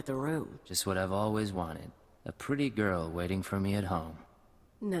that come with the room? Just what I've always wanted. A pretty girl waiting for me at home.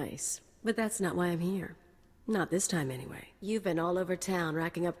 Nice. But that's not why I'm here. Not this time, anyway. You've been all over town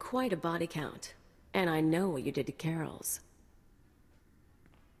racking up quite a body count. And I know what you did to Carol's.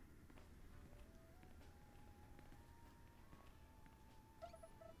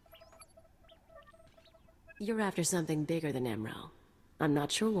 You're after something bigger than Emerald. I'm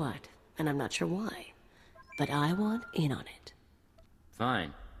not sure what, and I'm not sure why. But I want in on it.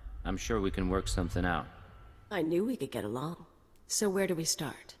 Fine. I'm sure we can work something out. I knew we could get along. So where do we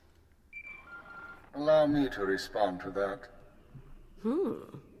start? Allow me to respond to that.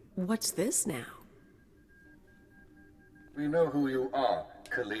 What's this now? We know who you are,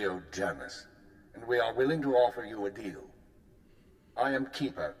 Kaleo Janus, and we are willing to offer you a deal. I am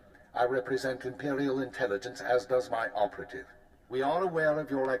Keeper. I represent Imperial intelligence, as does my operative. We are aware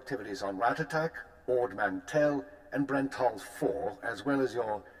of your activities on Ratatak, Ord Mantell, and Brental 4, as well as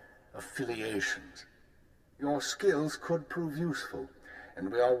your affiliations. Your skills could prove useful,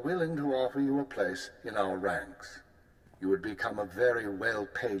 and we are willing to offer you a place in our ranks. You would become a very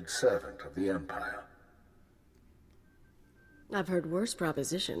well-paid servant of the Empire. I've heard worse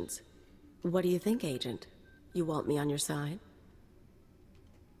propositions. What do you think, Agent? You want me on your side?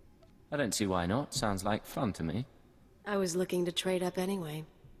 I don't see why not. Sounds like fun to me. I was looking to trade up anyway.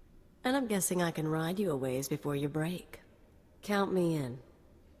 And I'm guessing I can ride you a ways before you break. Count me in.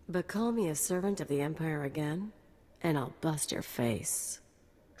 But call me a servant of the Empire again, and I'll bust your face.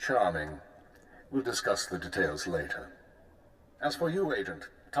 Charming. We'll discuss the details later. As for you, Agent,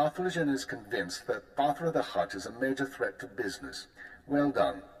 Tarthalion is convinced that Fathra the Hutt is a major threat to business. Well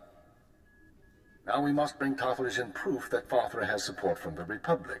done. Now we must bring Tarthalion proof that Fathra has support from the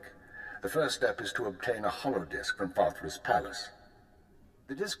Republic. The first step is to obtain a holodisc from Fathra's palace.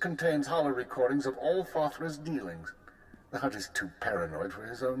 The disc contains holo recordings of all Fathra's dealings. The Hutt is too paranoid for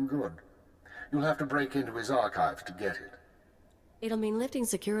his own good. You'll have to break into his archives to get it. It'll mean lifting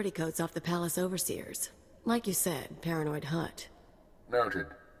security codes off the palace overseers. Like you said, paranoid Hutt. Noted.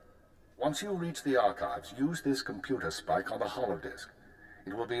 Once you reach the archives, use this computer spike on the holodisc.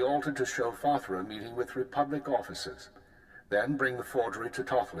 It will be altered to show Fathra meeting with Republic officers. Then bring the forgery to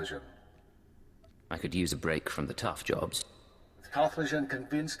Tarthalion. I could use a break from the tough jobs. With Tarthalion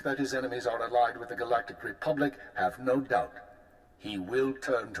convinced that his enemies are allied with the Galactic Republic, have no doubt. He will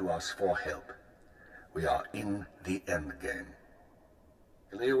turn to us for help. We are in the endgame.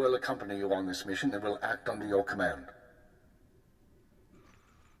 Kaleo will accompany you on this mission and will act under your command.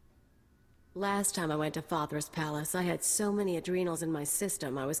 Last time I went to Fathra's palace, I had so many adrenals in my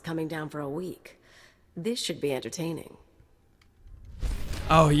system I was coming down for a week. This should be entertaining.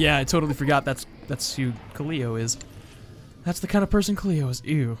 Oh yeah, I totally forgot that's who Kaleo is. That's the kind of person Kaleo is.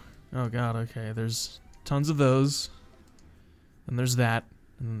 Ew. Oh god, okay. There's tons of those. And there's that.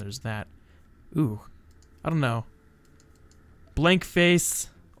 And then there's that. Ooh. I don't know. Blank face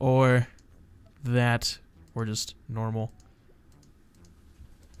or that or just normal.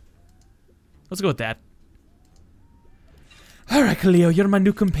 Let's go with that. Alright, Khalil, you're my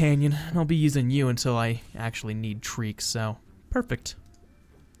new companion. I'll be using you until I actually need Treeks, so... Perfect.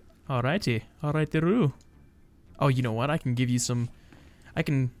 Alrighty. Alrighty-roo. Oh, you know what? I can give you some... I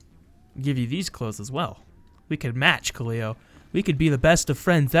can give you these clothes as well. We could match, Khalil. We could be the best of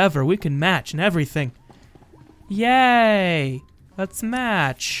friends ever. We can match and everything. Yay! Let's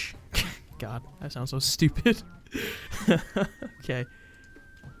match. God, that sounds so stupid. Okay.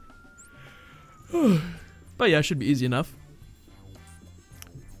 But yeah, it should be easy enough.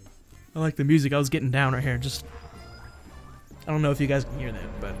 I like the music. I was getting down right here. Just, I don't know if you guys can hear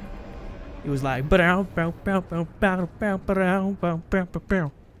that, but it was like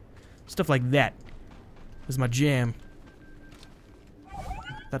stuff like that. Was my jam.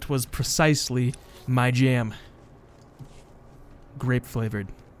 That was precisely my jam. Grape flavored,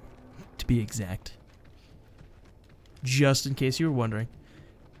 to be exact. Just in case you were wondering.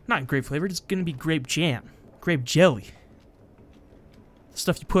 Not grape flavored, it's gonna be grape jam. Grape jelly.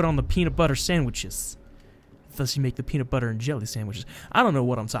 Stuff you put on the peanut butter sandwiches. Thus you make the peanut butter and jelly sandwiches. I don't know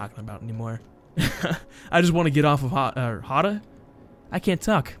what I'm talking about anymore. I just want to get off of Hada? I can't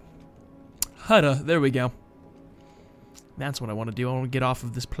talk. Hada, there we go. That's what I want to do. I want to get off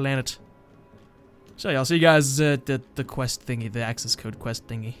of this planet. So yeah, I'll see you guys at the quest thingy, the access code quest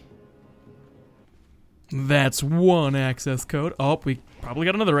thingy. That's one access code. Oh, we probably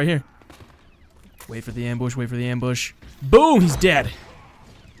got another right here. Wait for the ambush, wait for the ambush. Boom, he's dead.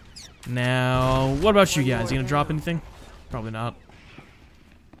 Now, what about you guys? You gonna drop anything? Probably not.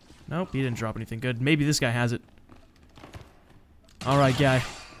 Nope, he didn't drop anything good. Maybe this guy has it. Alright, guy.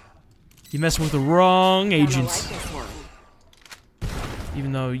 You messing with the wrong agents.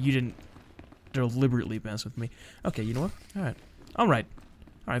 Even though you didn't deliberately mess with me. Okay, you know what? Alright. Alright.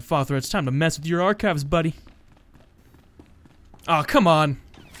 Alright, Father, it's time to mess with your archives, buddy. Oh, come on.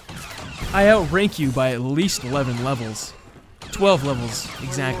 I outrank you by at least 11 levels. 12 levels,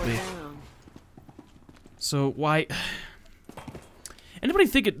 exactly. So, why... Anybody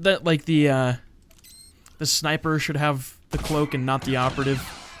think that, like, the sniper should have the cloak and not the operative?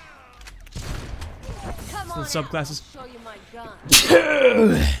 The subclasses?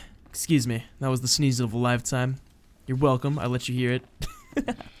 Excuse me, that was the sneeze of a lifetime. You're welcome, I let you hear it.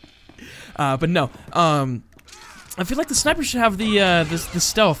 But no, I feel like the sniper should have the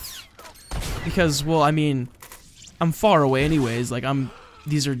stealth. Because, well, I mean, I'm far away anyways, like,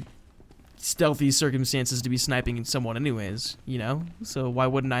 these are stealthy circumstances to be sniping someone anyways, you know? So why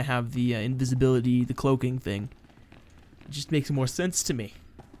wouldn't I have the invisibility, the cloaking thing? It just makes more sense to me.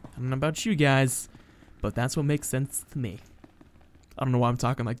 I don't know about you guys, but that's what makes sense to me. I don't know why I'm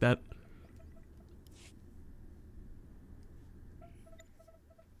talking like that.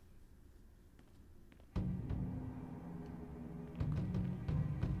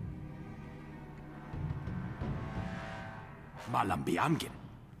 Malam biamgin,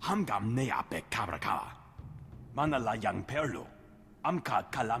 hamgam nea be kabrakawa. Manala yang perlo, amka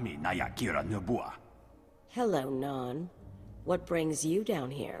kalami naya kira nubua. Hello, Non. What brings you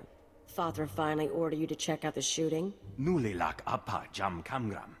down here? Father finally ordered you to check out the shooting? Nulilak apa jam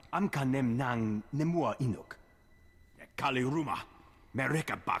kamgram, amka nem nang nemua inuk. Kali ruma,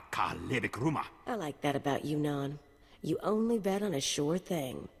 mereka baka lebik ruma. I like that about you, Non. You only bet on a sure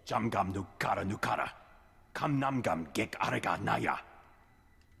thing. Jamgam nukara. Kam namgam gek arega naya.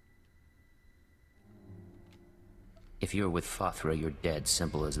 If you're with Fathra, you're dead.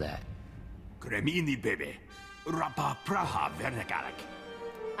 Simple as that. Kremini bebe. Rapa praha vernegarak.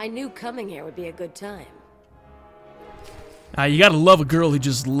 I knew coming here would be a good time. You gotta love a girl who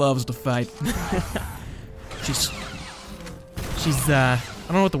just loves to fight. she's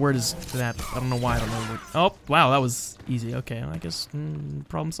I don't know what the word is for that. I don't know why I don't know what. Oh, wow, that was easy. Okay, I guess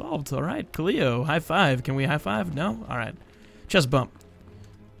problem solved. All right, Cleo, high five. Can we high five? No? All right. Chest bump.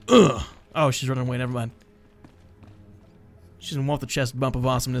 Ugh. Oh, she's running away. Never mind. She doesn't want the chest bump of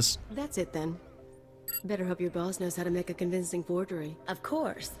awesomeness. That's it then. Better hope your boss knows how to make a convincing forgery. Of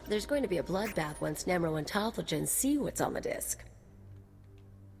course. There's going to be a bloodbath once Nemro and Tothlegen see what's on the disc.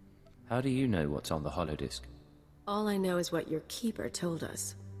 How do you know what's on the holodisc? All I know is what your keeper told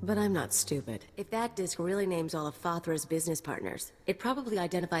us. But I'm not stupid. If that disc really names all of Fathra's business partners, it probably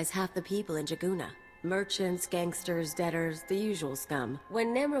identifies half the people in Jaguna. Merchants, gangsters, debtors, the usual scum.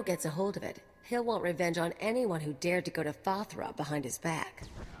 When Nemro gets a hold of it, he'll want revenge on anyone who dared to go to Fathra behind his back.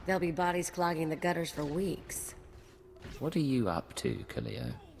 There'll be bodies clogging the gutters for weeks. What are you up to,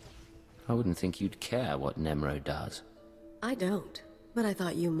 Kaleo? I wouldn't think you'd care what Nemro does. I don't, but I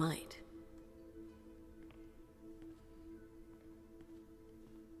thought you might.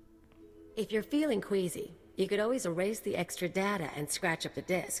 If you're feeling queasy, you could always erase the extra data and scratch up the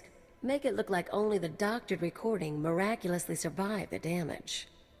disk. Make it look like only the doctored recording miraculously survived the damage.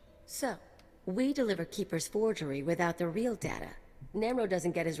 So, we deliver Keeper's forgery without the real data. Nemro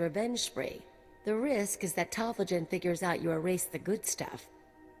doesn't get his revenge spree. The risk is that Tophagen figures out you erased the good stuff.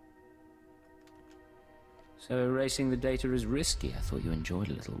 So erasing the data is risky. I thought you enjoyed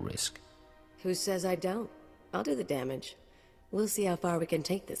a little risk. Who says I don't? I'll do the damage. We'll see how far we can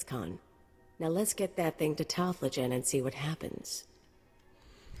take this con. Now let's get that thing to Tophagen and see what happens.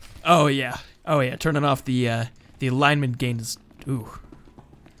 Oh yeah. Oh yeah. Turning off the alignment gain is... Ooh.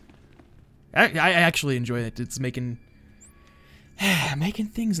 I actually enjoy it. It's making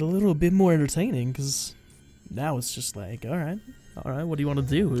things a little bit more entertaining, because now it's just like, alright, what do you want to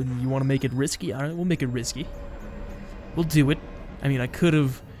do? You want to make it risky? Alright, we'll make it risky. We'll do it. I mean, I could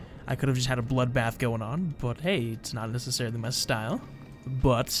have just had a bloodbath going on, but hey, it's not necessarily my style.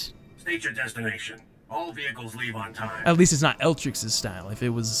 But... State your destination. All vehicles leave on time. At least it's not Eltrix's style. If it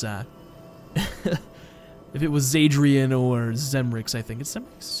was, if it was Zadrian or Zemrix, I think it's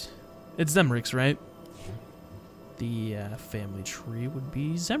Zemrix. It's Zemrix, right? The family tree would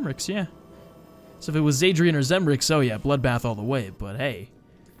be Zemrix, yeah. So if it was Zadrian or Zemrix, oh yeah, bloodbath all the way. But hey,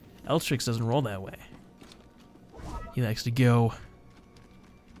 Eltrix doesn't roll that way. He likes to go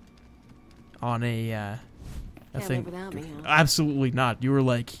on a thing. Without me, huh? Absolutely not. You were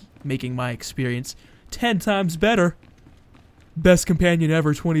like making my experience 10 times better. Best companion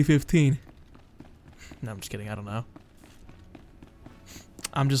ever 2015. No, I'm just kidding. I don't know.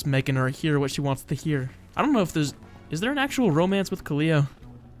 I'm just making her hear what she wants to hear. I don't know if there's... Is there an actual romance with Kaleo?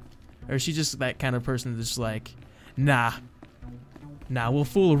 Or is she just that kind of person that's like, nah, we'll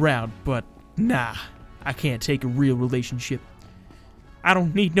fool around, but nah, I can't take a real relationship. I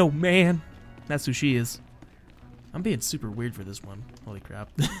don't need no man. That's who she is. I'm being super weird for this one. Holy crap.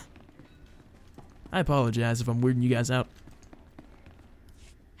 I apologize if I'm weirding you guys out.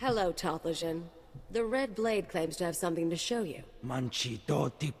 Hello, Tophagen. The Red Blade claims to have something to show you. Manchi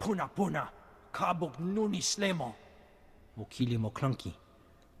do ti puna puna. Kabok nuni slemo. Mokili mo clunky.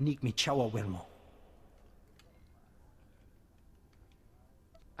 Nik mi chawa welmo.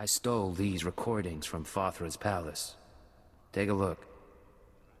 I stole these recordings from Fothra's palace. Take a look.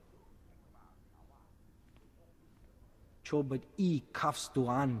 Chobad I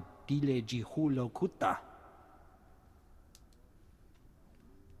kafstuan dile jihulo kuta.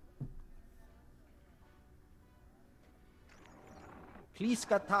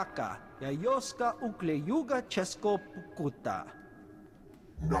 Pliska taka, yayoska ukle yuga chesko pukuta.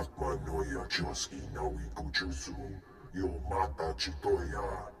 Nakma noya choski nawi kuchusu, yo mata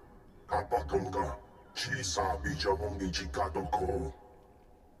chitoya. Kapatonga, chisa bijamongi chikatoko.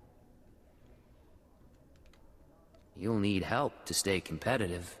 You'll need help to stay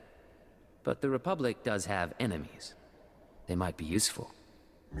competitive. But the Republic does have enemies. They might be useful.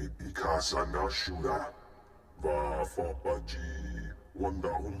 Mi pikasa na shura. Va fapaji. Wanda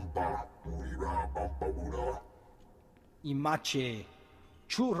umpa. Murira pampabura. Imache.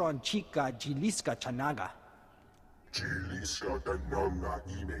 Churon chica jiliska chanaga. Jiliska tananga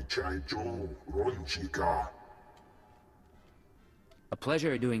ime chaicho. Ron chica. A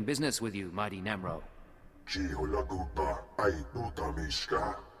pleasure doing business with you, mighty Nemro. Chiholagupa. Ay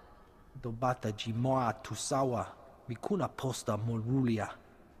tutamishka. Dobata jimoa tusawa. Mikuna posta molrulia.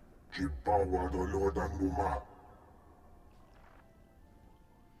 Chipawa doloda numa.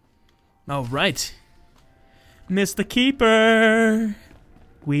 All right. Mr. Keeper.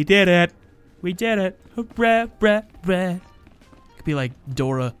 We did it. We did it. Hooray, hooray, hooray. Could be like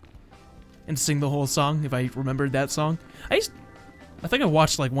Dora and sing the whole song if I remembered that song. I think I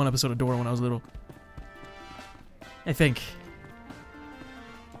watched like one episode of Dora when I was little. I think.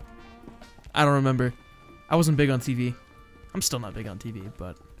 I don't remember. I wasn't big on TV. I'm still not big on TV,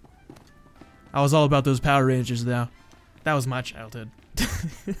 but I was all about those Power Rangers though. That was my childhood.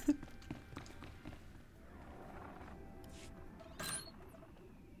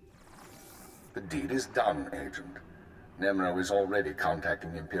 The deed is done, Agent. Nemro is already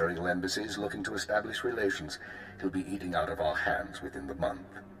contacting Imperial embassies looking to establish relations. He'll be eating out of our hands within the month.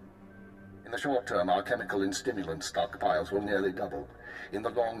 In the short term, our chemical and stimulant stockpiles will nearly double. In the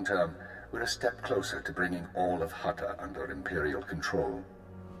long term, we're a step closer to bringing all of Hutta under Imperial control.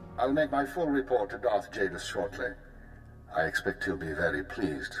 I'll make my full report to Darth Jadis shortly. I expect he'll be very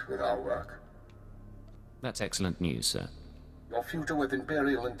pleased with our work. That's excellent news, sir. Your future with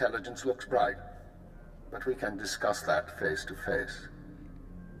Imperial intelligence looks bright, but we can discuss that face to face.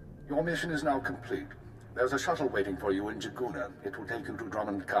 Your mission is now complete. There's a shuttle waiting for you in Jaguna. It will take you to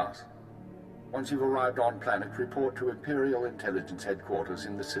Drummond Cast. Once you've arrived on planet, report to Imperial intelligence headquarters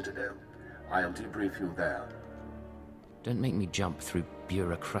in the Citadel. I'll debrief you there. Don't make me jump through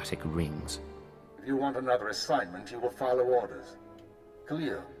bureaucratic rings. If you want another assignment, you will follow orders.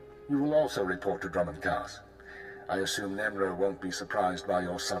 Cleo, you will also report to Drummond Cast. I assume Nemro won't be surprised by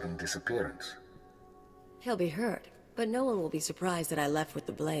your sudden disappearance. He'll be hurt, but no one will be surprised that I left with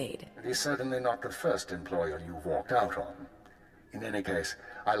the blade. He's certainly not the first employer you've walked out on. In any case,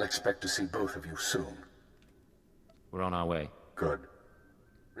 I'll expect to see both of you soon. We're on our way. Good.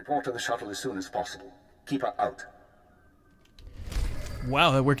 Report to the shuttle as soon as possible. Keep her out.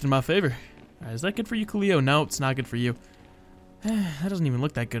 Wow, that worked in my favor. Is that good for you, Cleo? No, it's not good for you. That doesn't even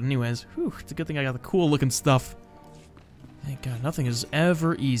look that good anyways. Whew, it's a good thing I got the cool looking stuff. Thank God, nothing is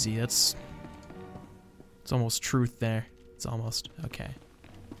ever easy. It's almost truth there. It's almost. Okay.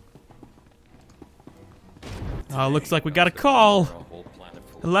 Oh, looks like we got a call.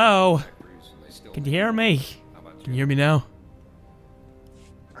 Hello? Can you hear me? Can you hear me now?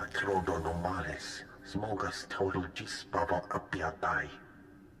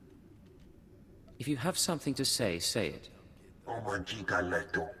 If you have something to say, say it.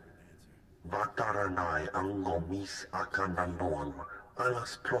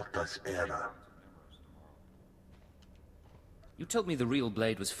 You told me the real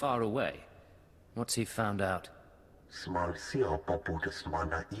blade was far away. What's he found out?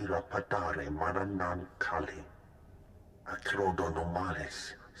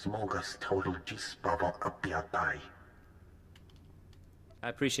 I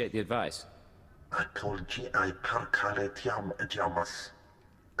appreciate the advice.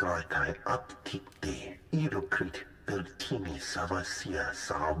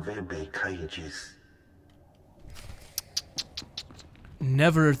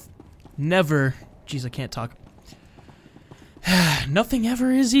 Never. Jeez, I can't talk. Nothing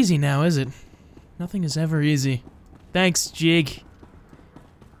ever is easy now, is it? Nothing is ever easy. Thanks, Jig.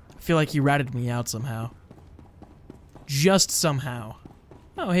 I feel like he ratted me out somehow. Just somehow.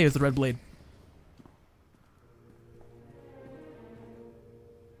 Oh, hey, it's the red blade.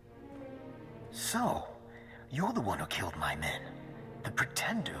 So, you're the one who killed my men. The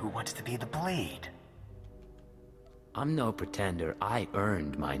pretender who wants to be the blade. I'm no pretender. I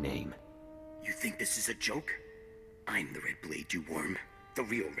earned my name. You think this is a joke? I'm the Red Blade, you worm. The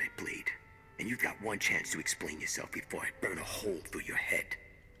real Red Blade. And you've got one chance to explain yourself before I burn a hole through your head.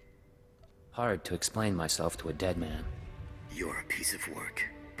 Hard to explain myself to a dead man. You're a piece of work,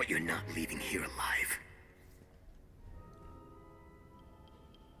 but you're not leaving here alive.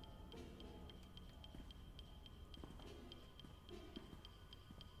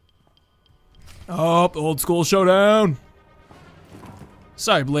 Oh, old school showdown.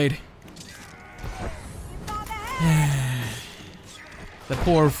 Sorry, Blade. The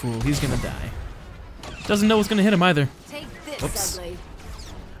poor fool, he's gonna die. Doesn't know what's gonna hit him either. Take this, Oops. Blade.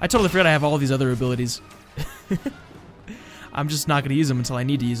 I totally forgot I have all these other abilities. I'm just not gonna use them until I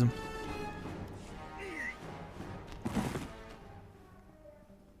need to use them.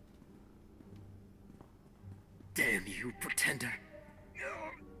 Damn you, pretender.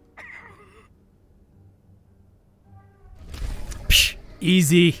 Psh,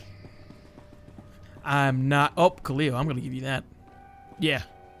 easy. I'm not. Oh, Khalil, I'm gonna give you that. Yeah,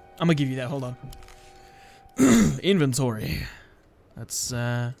 I'm gonna give you that. Hold on. Inventory. Let's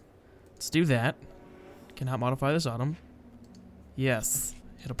do that. Cannot modify this item. Yes.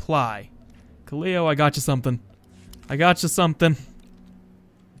 Hit apply. Khalil, I got you something. I got you something.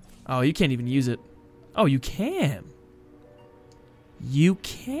 Oh, you can't even use it. Oh, you can. You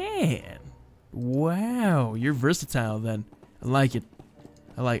can. Wow, you're versatile then. I like it.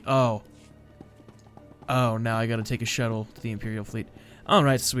 I like. Oh. Oh, now I gotta take a shuttle to the Imperial fleet.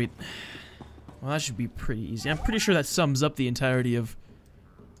 Alright, sweet. Well, that should be pretty easy. I'm pretty sure that sums up the entirety of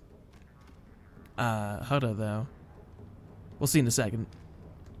Hutta, though. We'll see in a second.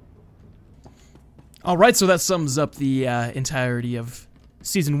 Alright, so that sums up the entirety of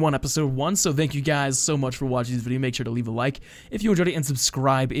Season 1, Episode 1. So thank you guys so much for watching this video. Make sure to leave a like if you enjoyed it and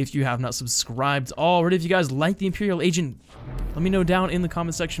subscribe if you have not subscribed already. If you guys like the Imperial Agent, let me know down in the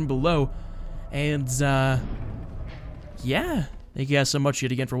comment section below. And, yeah. Thank you guys so much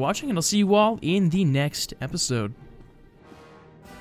yet again for watching, and I'll see you all in the next episode.